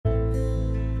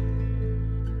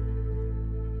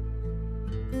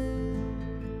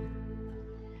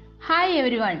Hi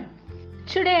everyone.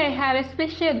 Today I have a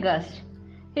special guest.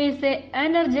 He is an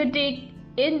energetic,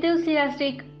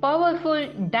 enthusiastic, powerful,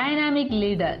 dynamic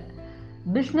leader,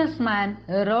 businessman,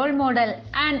 role model,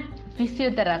 and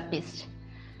physiotherapist.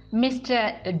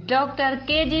 Mr. Dr.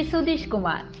 KG Sudish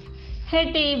Kumar.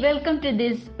 Hearty welcome to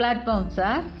this platform,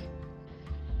 sir.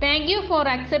 Thank you for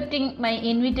accepting my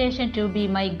invitation to be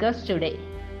my guest today.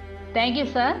 Thank you,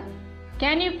 sir.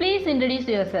 Can you please introduce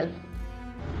yourself?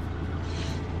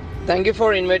 Thank you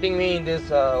for inviting me in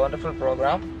this wonderful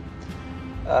program.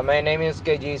 My name is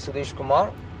KG Sudish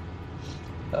Kumar.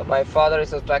 My father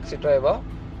is a taxi driver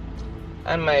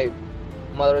and my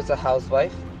mother is a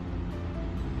housewife.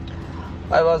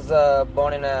 I was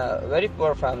born in a very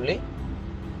poor family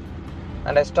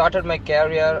and I started my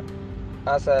career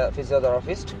as a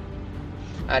physiotherapist,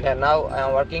 and now I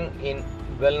am working in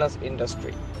wellness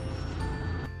industry.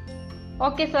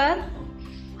 Okay, sir.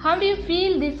 How do you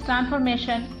feel this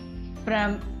transformation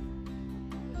from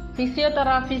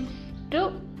physiotherapist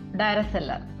to direct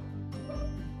seller?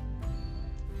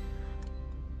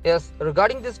 Yes,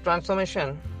 regarding this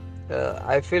transformation,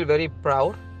 I feel very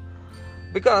proud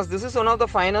because this is one of the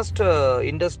finest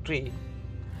industry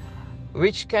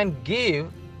which can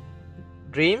give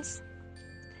dreams,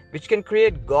 which can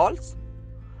create goals,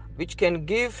 which can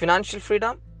give financial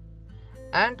freedom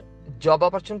and job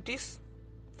opportunities,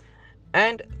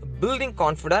 and building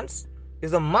confidence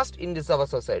is a must in this our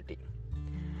society.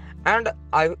 And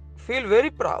I feel very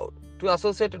proud to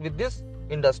associate with this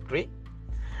industry,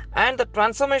 and the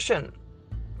transformation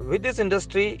with this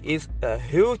industry is a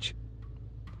huge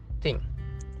thing.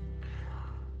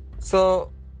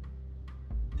 So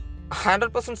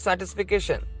 100%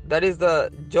 satisfaction, that is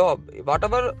the job.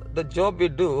 Whatever the job we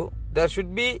do, there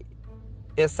should be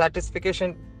a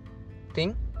satisfaction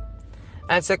thing.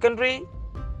 And secondary,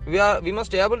 we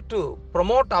must be able to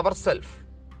promote ourselves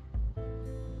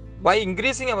by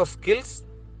increasing our skills.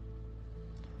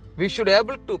 We should be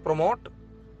able to promote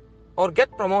or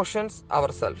get promotions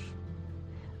ourselves,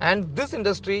 and this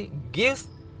industry gives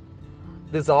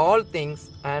these all things,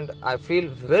 and I feel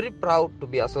very proud to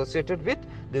be associated with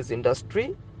this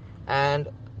industry, and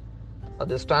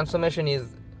this transformation is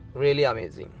really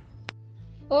amazing.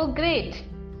 Oh, great.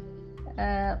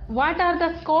 What are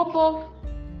the scope of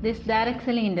this direct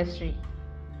selling industry?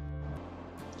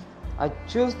 I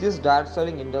choose this direct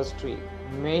selling industry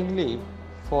mainly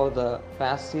for the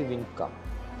passive income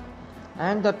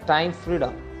and the time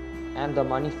freedom and the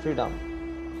money freedom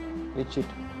which it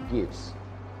gives.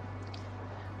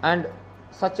 And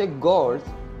such a goal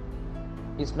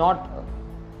is not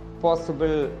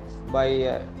possible by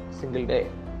a single day.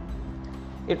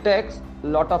 It takes a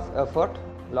lot of effort,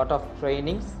 lot of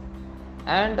trainings,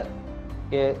 and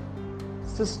a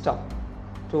system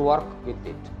to work with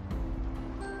it.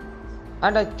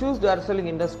 And I choose direct selling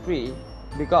industry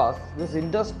because this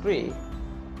industry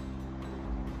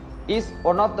is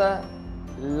one of the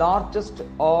largest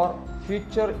or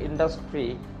future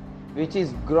industry which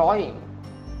is growing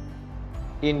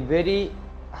in very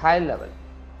high level.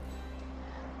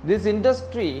 This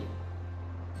industry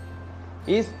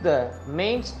is the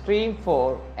mainstream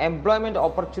for employment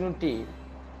opportunity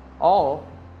or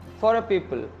for a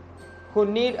people who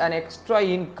need an extra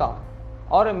income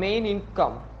or a main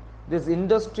income. This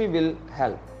industry will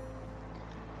help,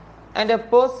 and a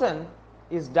person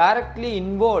is directly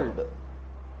involved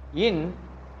in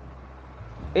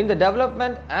the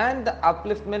development and the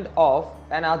upliftment of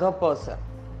another person,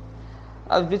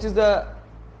 which is the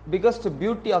biggest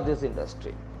beauty of this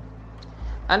industry.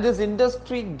 And this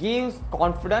industry gives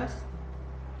confidence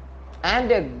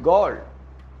and a goal,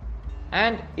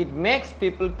 and it makes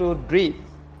people to dream,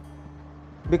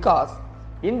 because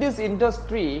in this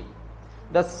industry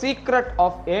the secret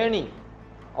of earning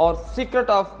or secret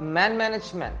of man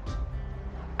management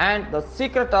and the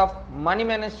secret of money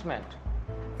management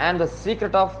and the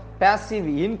secret of passive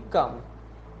income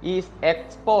is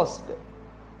exposed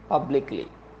publicly.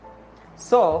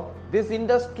 So this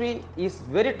industry is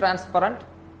very transparent,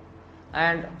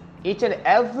 and each and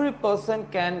every person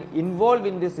can involve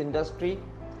in this industry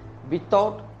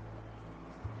without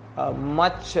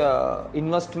much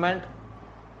investment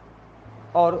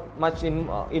or much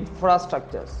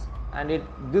infrastructures. And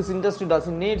this industry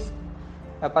doesn't need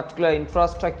a particular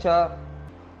infrastructure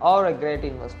or a great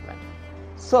investment.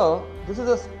 So this is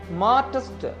the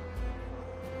smartest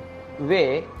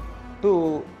way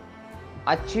to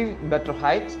achieve better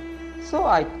heights. So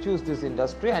I choose this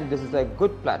industry, and this is a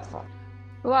good platform.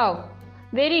 Wow,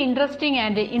 very interesting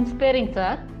and inspiring,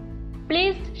 sir.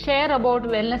 Please share about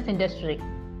wellness industry.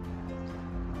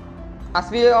 As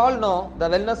we all know, the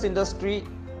wellness industry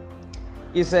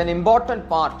is an important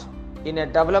part in a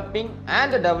developing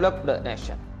and a developed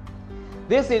nation.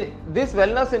 This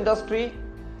wellness industry,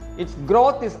 its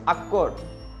growth is occurred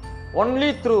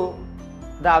only through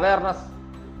the awareness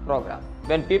program.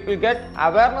 When people get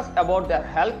awareness about their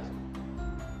health,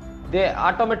 they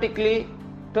automatically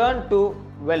turn to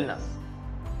wellness.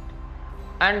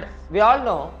 And we all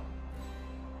know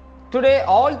today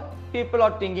all people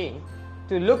are thinking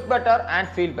to look better and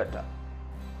feel better.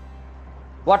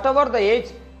 Whatever the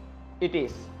age it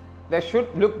is, they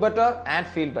should look better and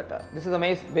feel better. This is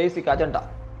the basic agenda.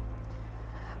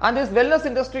 And this wellness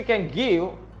industry can give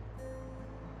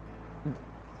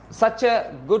such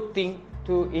a good thing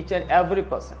to each and every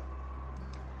person.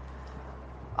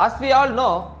 As we all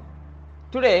know,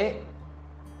 today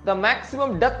the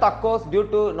maximum death occurs due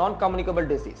to non-communicable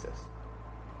diseases.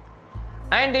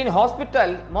 And in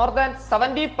hospital, more than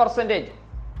 70%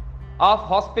 of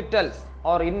hospitals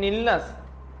or in illness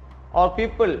or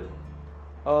people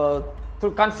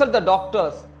to consult the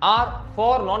doctors are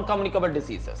for non-communicable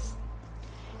diseases.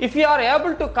 If we are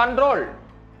able to control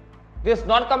these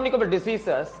non-communicable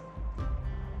diseases,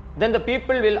 then the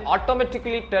people will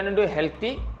automatically turn into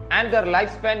healthy and their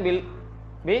lifespan will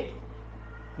be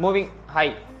moving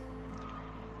high.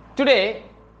 Today,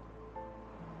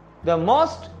 the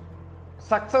most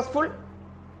successful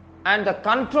and the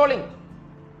controlling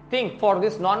thing for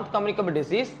this non-communicable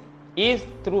disease is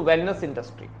through wellness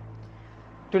industry.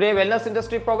 Today, wellness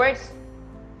industry provides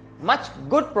much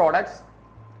good products,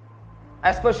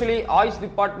 especially Ayush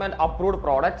department approved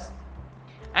products,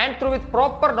 and through with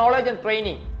proper knowledge and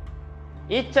training,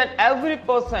 each and every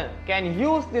person can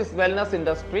use this wellness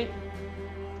industry,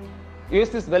 use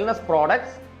these wellness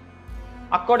products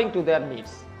according to their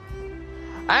needs.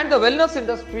 And the wellness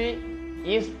industry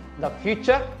is the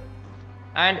future,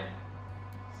 and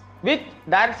with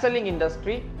direct selling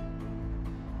industry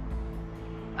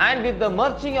and with the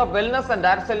merging of wellness and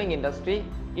direct selling industry,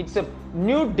 it's a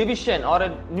new division or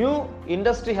a new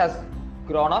industry has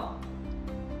grown up,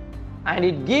 and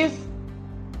it gives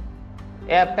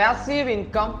a passive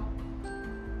income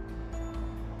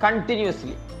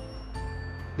continuously.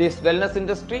 This wellness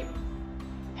industry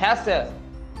has a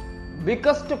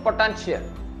biggest potential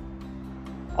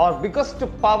or biggest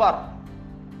power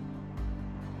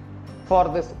for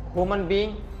this human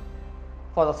being,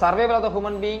 for the survival of the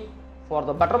human being, for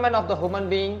the betterment of the human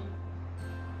being.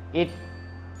 It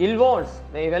involves,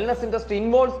 the wellness industry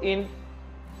involves in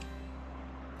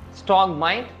strong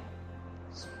mind,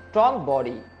 strong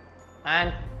body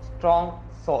and strong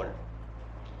soul.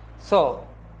 So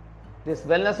this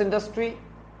wellness industry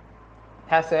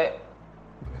has a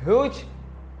huge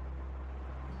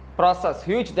process,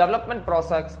 huge development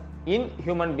process in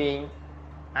human being,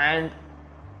 and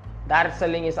direct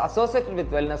selling is associated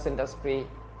with wellness industry,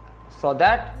 so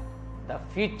that the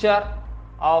future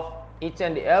of each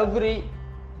and every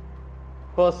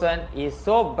person is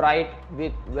so bright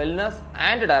with wellness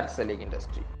and direct selling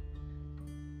industry.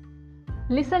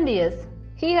 Listen dears,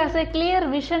 he has a clear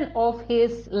vision of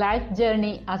his life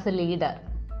journey as a leader.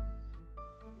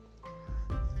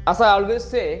 As I always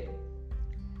say,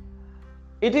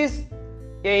 it is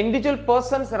an individual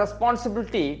person's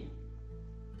responsibility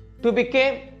to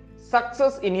become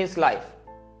success in his life.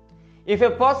 If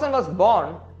a person was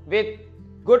born with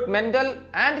good mental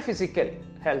and physical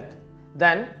health,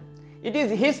 then it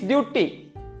is his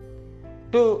duty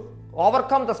to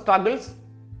overcome the struggles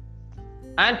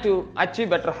and to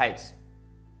achieve better heights.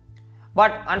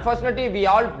 But unfortunately, we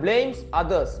all blame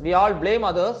others. We all blame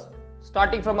others,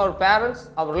 starting from our parents,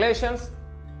 our relations,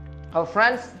 our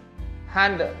friends,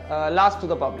 and last to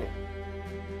the public.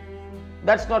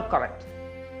 That's not correct.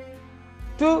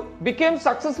 To become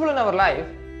successful in our life,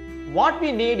 what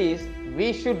we need is,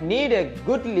 we should need a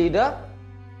good leader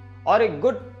or a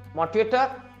good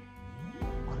motivator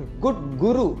or a good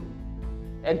guru.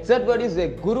 Exact word is a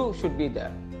guru should be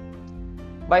there.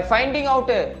 By finding out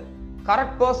a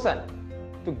correct person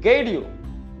to guide you,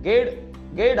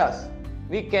 guide us,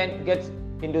 we can get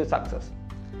into success.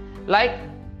 Like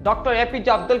Dr. APJ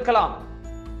Abdul Kalam,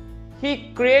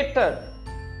 he created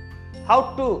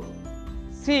how to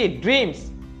see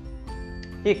dreams.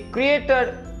 He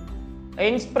created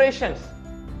inspirations.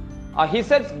 He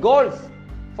sets goals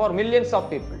for millions of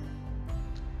people.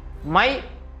 My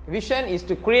vision is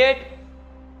to create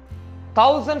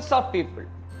thousands of people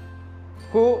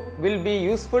who will be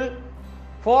useful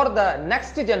for the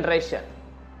next generation,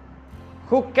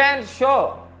 who can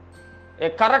show a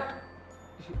correct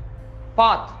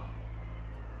path,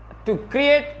 to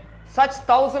create such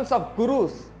thousands of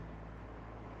gurus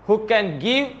who can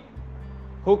give,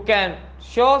 who can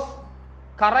show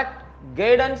correct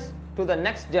guidance to the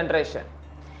next generation.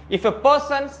 If a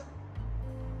person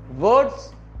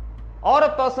words or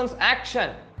a person's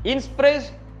action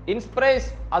inspires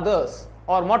others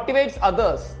or motivates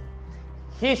others,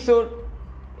 he should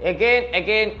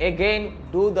again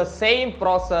do the same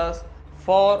process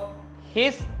for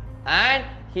his and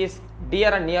his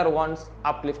dear and near ones'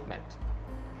 upliftment.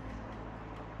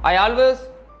 I always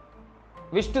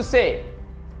wish to say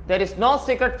there is no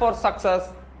secret for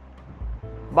success,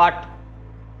 but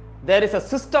there is a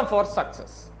system for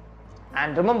success.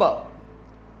 And remember,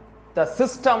 the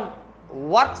system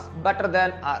works better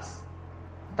than us.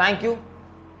 Thank you.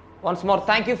 Once more,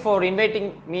 thank you for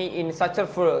inviting me in such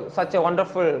a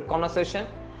wonderful conversation.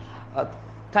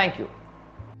 Thank you.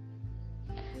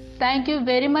 Thank you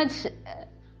very much,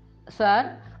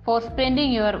 sir, for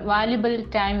spending your valuable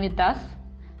time with us.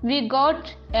 We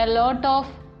got a lot of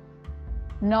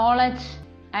knowledge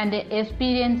and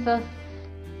experiences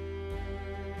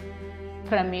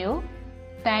from you.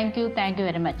 Thank you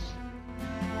very much.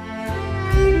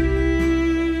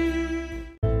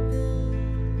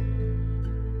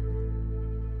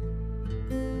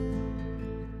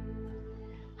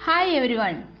 Hi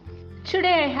everyone.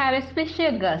 Today I have a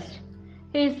special guest.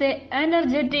 He is an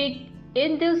energetic,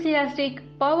 enthusiastic,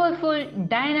 powerful,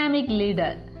 dynamic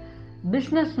leader,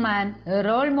 businessman,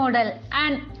 role model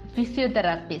and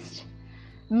physiotherapist,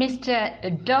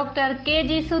 Mr. Dr.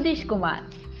 K.G. Sudesh Kumar.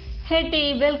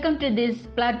 Hearty welcome to this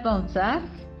platform, sir.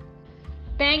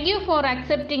 Thank you for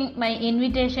accepting my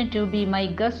invitation to be my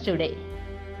guest today.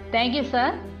 Thank you,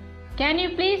 sir. Can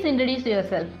you please introduce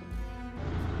yourself?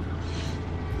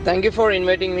 Thank you for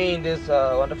inviting me in this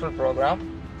wonderful program.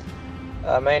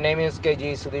 My name is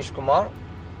K.G. Sudesh Kumar.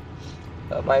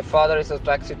 My father is a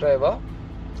taxi driver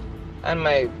and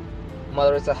my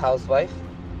mother is a housewife.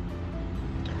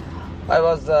 I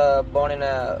was born in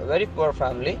a very poor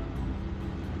family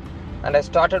and I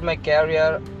started my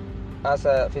career as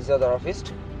a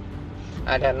physiotherapist,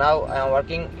 and now I am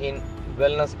working in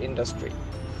wellness industry.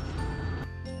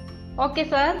 Okay,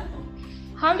 sir.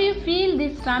 How do you feel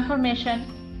this transformation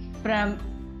from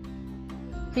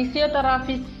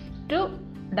physiotherapist to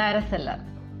direct seller?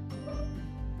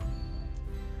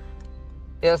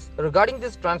 Yes, regarding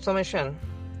this transformation,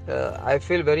 I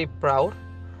feel very proud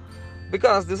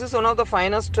because this is one of the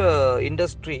finest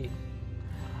industry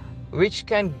which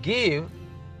can give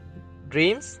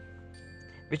dreams,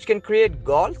 which can create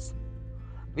goals,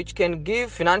 which can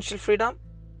give financial freedom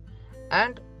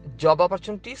and job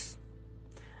opportunities,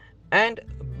 and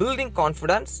building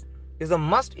confidence is a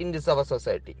must in this our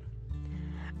society.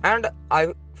 And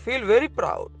I feel very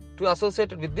proud to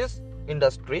associate with this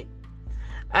industry,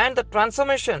 and the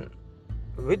transformation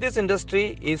with this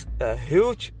industry is a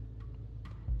huge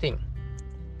thing.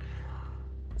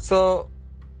 So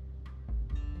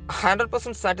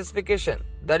 100% satisfaction,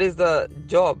 that is the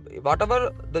job.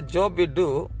 Whatever the job we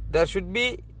do, there should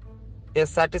be a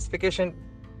satisfaction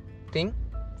thing.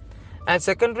 And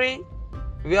secondary,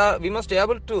 we must be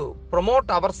able to promote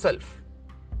ourselves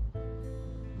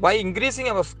by increasing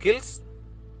our skills.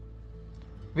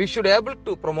 We should be able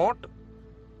to promote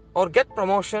or get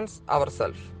promotions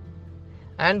ourselves,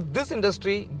 and this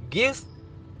industry gives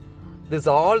these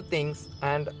all things,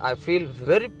 and I feel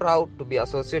very proud to be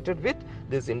associated with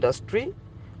this industry,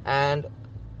 and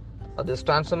this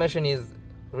transformation is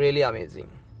really amazing.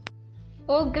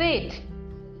 Oh, great.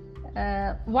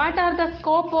 What are the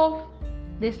scope of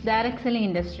this direct selling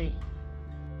industry?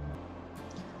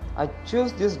 I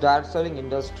choose this direct selling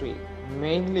industry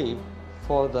mainly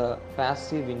for the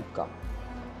passive income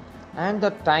and the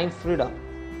time freedom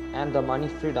and the money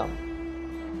freedom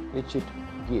which it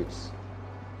gives.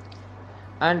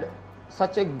 And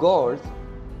such a goal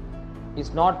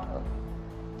is not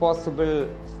possible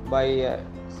by a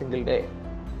single day.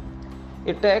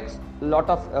 It takes a lot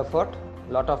of effort,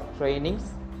 lot of trainings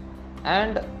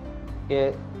and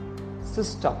a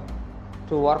system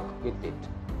to work with it.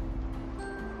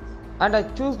 And I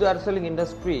choose direct selling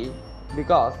industry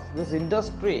because this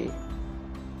industry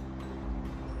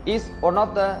is one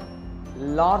of the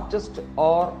largest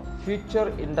or future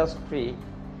industry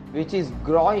which is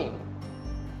growing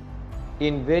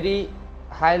in very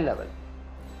high level.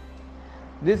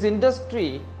 This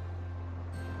industry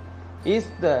is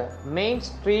the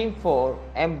mainstream for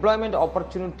employment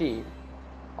opportunity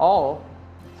or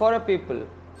for a people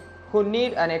who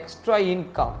need an extra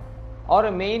income or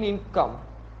a main income.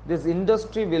 This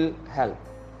industry will help,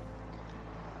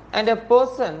 and a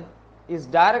person is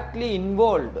directly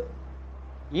involved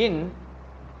in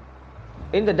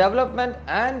the development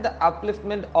and the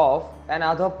upliftment of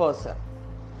another person,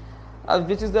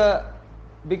 which is the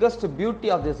biggest beauty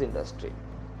of this industry.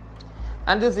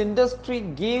 And this industry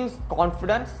gives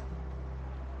confidence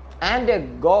and a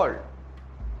goal,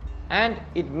 and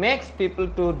it makes people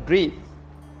to dream,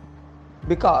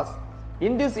 because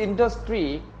in this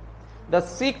industry the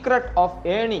secret of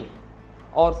earning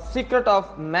or secret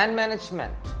of man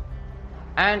management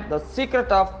and the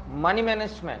secret of money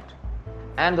management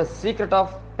and the secret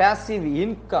of passive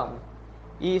income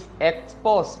is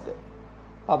exposed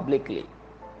publicly.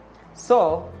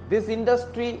 So this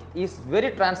industry is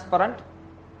very transparent,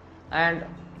 and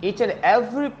each and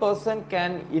every person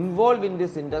can involve in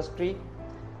this industry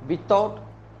without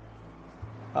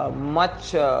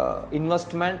much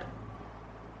investment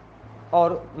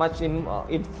or much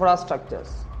infrastructures,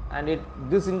 and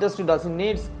this industry doesn't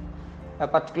need a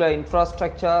particular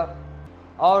infrastructure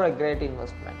or a great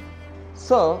investment.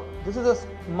 So this is the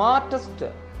smartest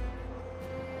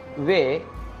way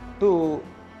to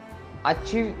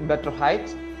achieve better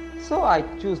heights. So I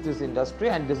choose this industry,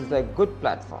 and this is a good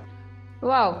platform.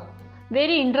 Wow,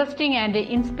 very interesting and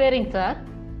inspiring, sir.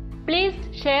 Please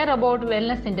share about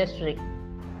wellness industry.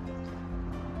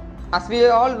 As we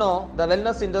all know, the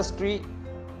wellness industry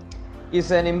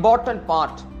is an important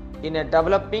part in a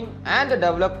developing and a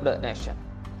developed nation.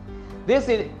 This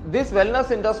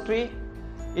wellness industry,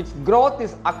 its growth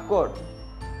is occurred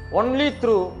only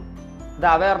through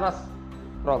the awareness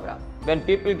program. When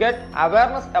people get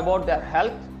awareness about their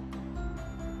health,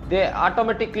 they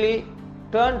automatically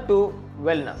turn to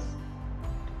wellness.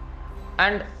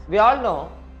 And we all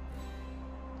know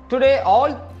today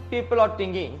all people are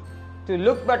thinking to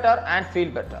look better and feel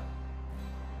better.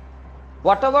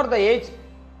 Whatever the age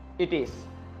it is,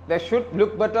 they should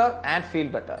look better and feel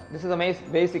better. This is the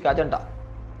basic agenda.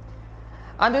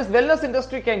 And this wellness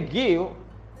industry can give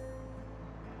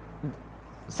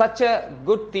such a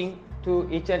good thing to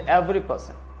each and every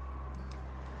person.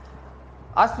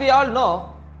 As we all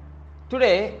know,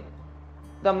 today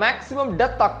the maximum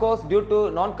death occurs due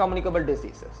to non-communicable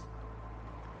diseases.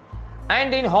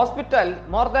 And in hospital,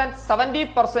 more than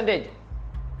 70%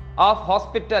 of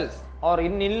hospitals or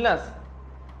in illness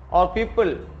or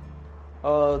people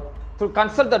to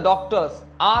consult the doctors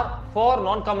are for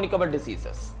non-communicable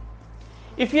diseases.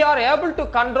 If you are able to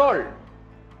control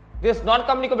these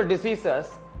non-communicable diseases,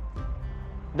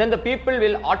 then the people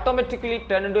will automatically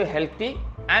turn into healthy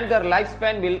and their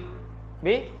lifespan will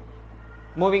be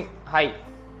moving high.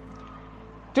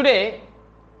 Today,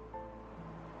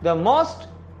 the most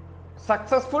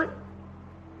successful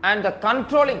and the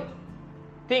controlling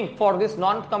thing for this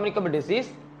non-communicable disease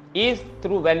is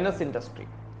through wellness industry.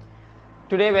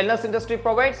 Today, wellness industry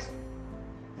provides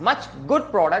much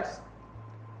good products,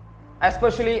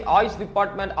 especially Ayush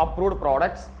department approved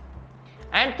products,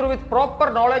 and through with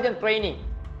proper knowledge and training,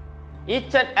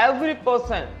 each and every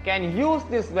person can use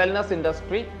this wellness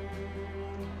industry,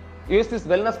 use these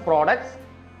wellness products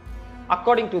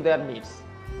according to their needs.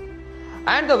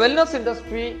 And the wellness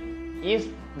industry is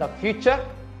the future,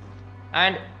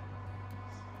 and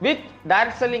with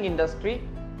direct selling industry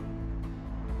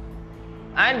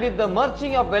and with the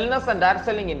merging of wellness and direct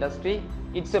selling industry,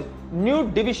 it's a new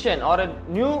division or a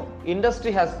new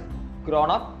industry has grown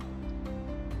up,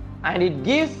 and it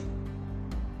gives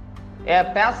a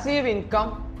passive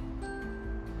income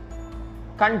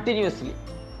continuously.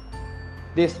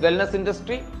 This wellness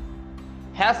industry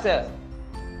has a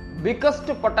biggest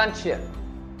potential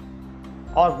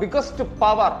or biggest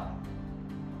power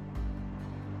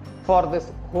for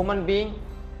this human being,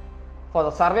 for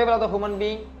the survival of the human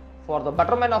being, for the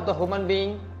betterment of the human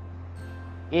being.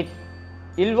 It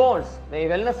involves, the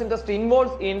wellness industry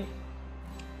involves in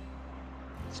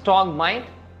strong mind,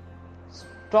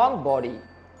 strong body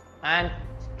and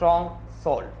strong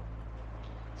soul.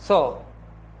 So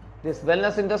this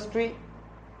wellness industry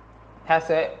has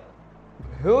a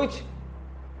huge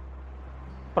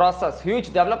process, huge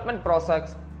development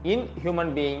process in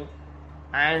human being,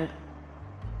 and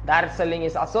direct selling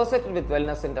is associated with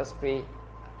wellness industry,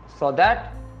 so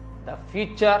that the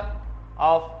future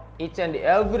of each and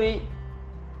every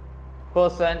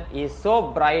person is so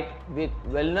bright with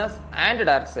wellness and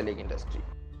direct selling industry.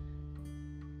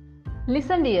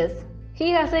 Listen dears, he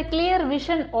has a clear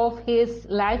vision of his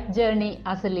life journey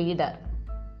as a leader.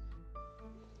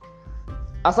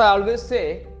 As I always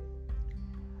say,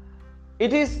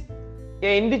 it is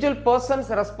an individual person's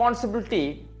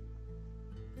responsibility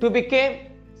to become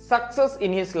success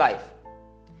in his life.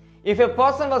 If a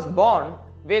person was born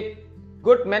with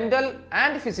good mental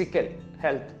and physical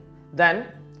health, then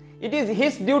it is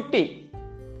his duty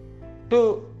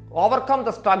to overcome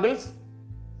the struggles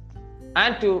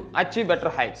and to achieve better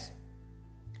heights.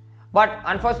 But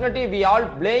unfortunately, we all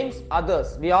blame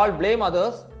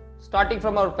others. Starting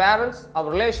from our parents, our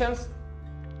relations,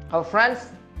 our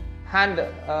friends, and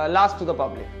last to the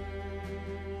public.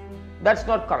 That's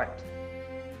not correct.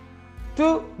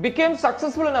 To become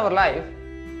successful in our life,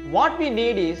 what we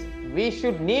need is, we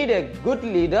should need a good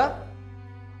leader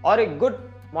or a good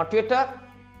motivator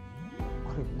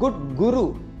or a good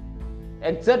guru.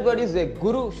 Exact word is a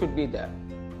guru should be there.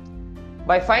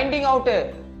 By finding out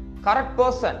a correct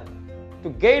person to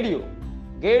guide you,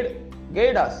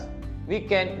 guide us, we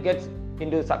can get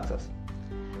into success.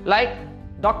 Like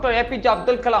Dr. APJ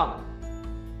Abdul Kalam,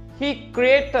 he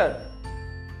created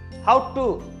how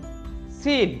to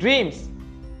see dreams.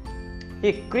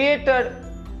 He created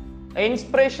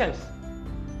inspirations.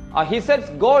 He sets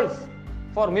goals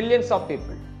for millions of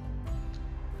people.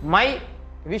 My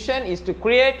vision is to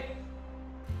create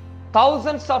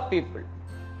thousands of people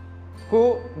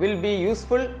who will be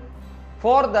useful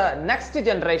for the next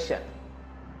generation,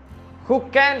 who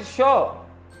can show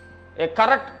a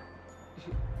correct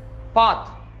path,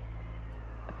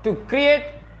 to create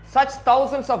such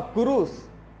thousands of gurus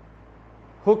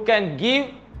who can give,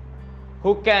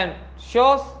 who can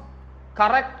show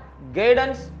correct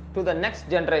guidance to the next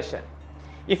generation.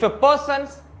 If a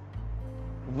person's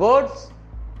words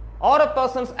or a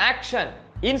person's action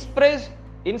inspires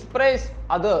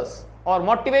others or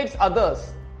motivates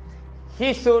others,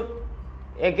 he should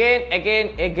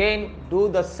again do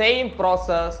the same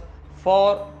process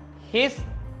for his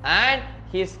and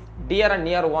his dear and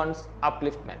near ones'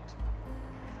 upliftment.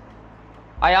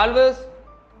 I always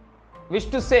wish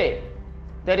to say,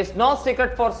 there is no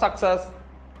secret for success,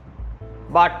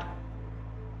 but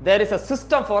there is a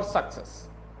system for success.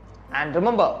 And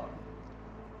remember,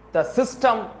 the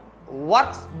system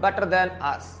works better than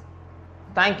us.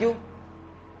 Thank you.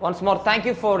 Once more, thank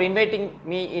you for inviting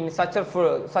me in such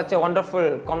a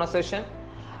wonderful conversation.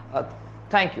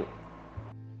 Thank you.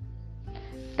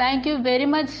 Thank you very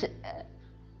much,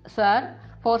 sir,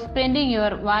 for spending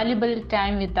your valuable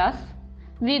time with us.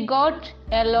 We got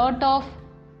a lot of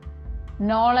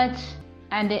knowledge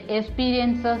and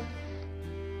experiences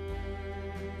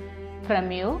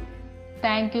from you.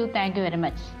 Thank you very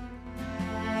much.